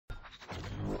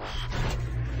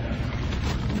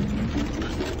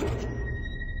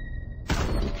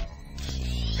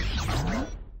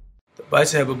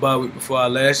Bison have a bye week before our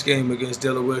last game against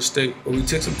Delaware State, but we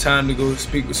took some time to go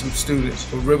speak with some students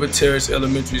from River Terrace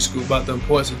Elementary School about the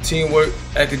importance of teamwork,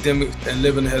 academics, and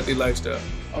living a healthy lifestyle.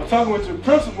 I was talking with your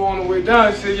principal on the way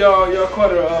down. He said y'all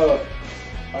quite a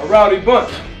rowdy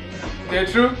bunch. Is that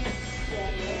true?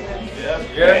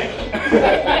 Yeah.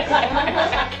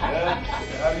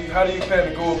 How do you plan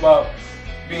to go about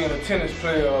being a tennis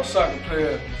player, or a soccer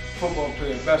player, football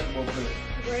player, basketball player?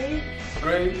 Grade.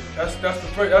 That's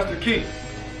the key.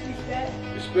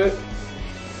 Respect.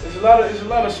 It's a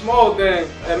lot of small things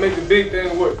that make the big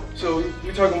thing work. So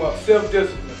we're talking about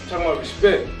self-discipline. We're talking about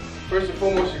respect. First and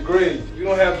foremost, your grades. If you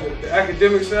don't have the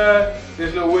academic side,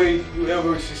 there's no way you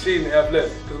ever succeed in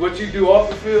athletics. Because what you do off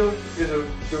the field is a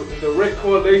direct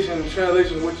correlation and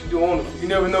translation of what you do on the field. You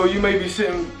never know. You may be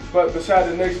sitting beside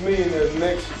the next millionaire, the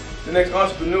next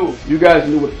entrepreneur. You guys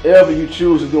can do whatever you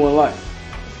choose to do in life.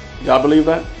 Y'all believe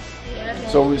that?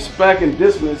 So respect and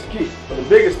discipline is key. But the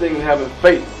biggest thing is having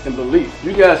faith and belief.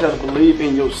 You guys have to believe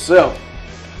in yourself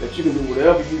that you can do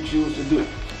whatever you choose to do.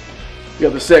 You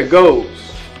have to set goals.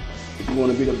 If you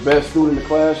want to be the best student in the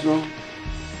classroom,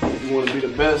 if you want to be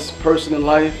the best person in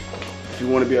life, if you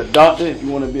want to be a doctor, if you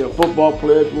want to be a football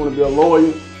player, if you want to be a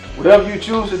lawyer, whatever you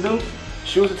choose to do,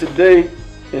 choose it today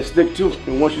and stick to it.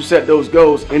 And once you set those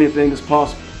goals, anything is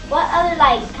possible. What other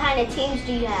kind of teams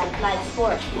do you have, like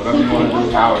sports? Whatever you want to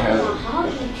do, Howard has it.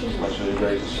 Just make sure your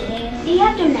grades are set. Do you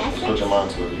have gymnastics? Put your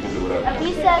mind to it. You can do whatever.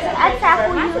 He says, I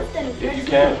tackle you. If you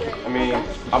can. I mean,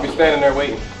 I'll be standing there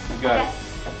waiting. You got it.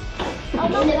 What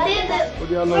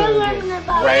do y'all know?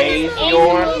 Raise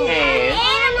your hand.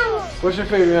 What's your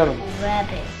favorite animal?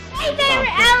 Rabbit. My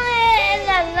favorite animal is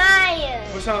a lion.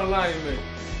 What sound of lion you make?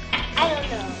 I don't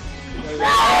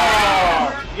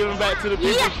know. Giving back to the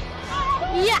people.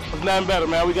 Yeah. It's nothing better,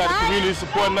 man. We got the community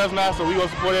supporting us now, so we're going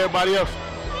to support everybody else.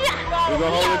 We're going to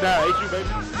hold it down. Ain't you, baby?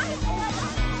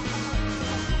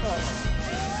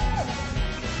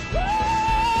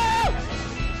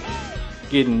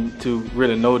 Getting to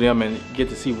really know them and get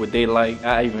to see what they like.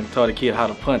 I even taught a kid how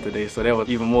to punt today, so that was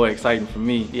even more exciting for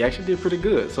me. He actually did pretty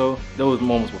good, so those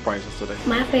moments were priceless today.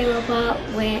 My favorite part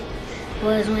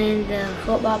was when the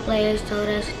football players told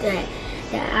us that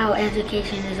our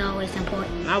education is always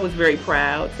important. I was very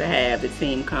proud to have the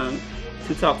team come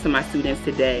to talk to my students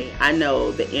today. I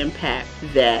know the impact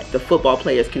that the football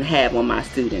players can have on my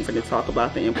students. I'm going to talk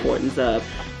about the importance of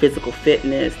physical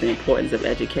fitness, the importance of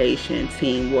education,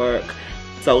 teamwork,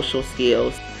 social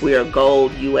skills. We are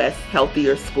Gold U.S.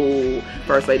 Healthier School.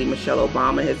 First Lady Michelle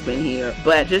Obama has been here.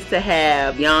 But just to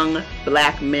have young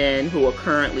black men who are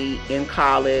currently in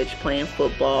college, playing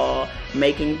football,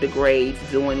 making the grades,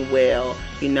 doing well,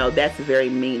 you know, that's very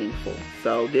meaningful.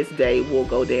 So this day will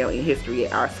go down in history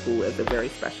at our school as a very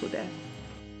special day.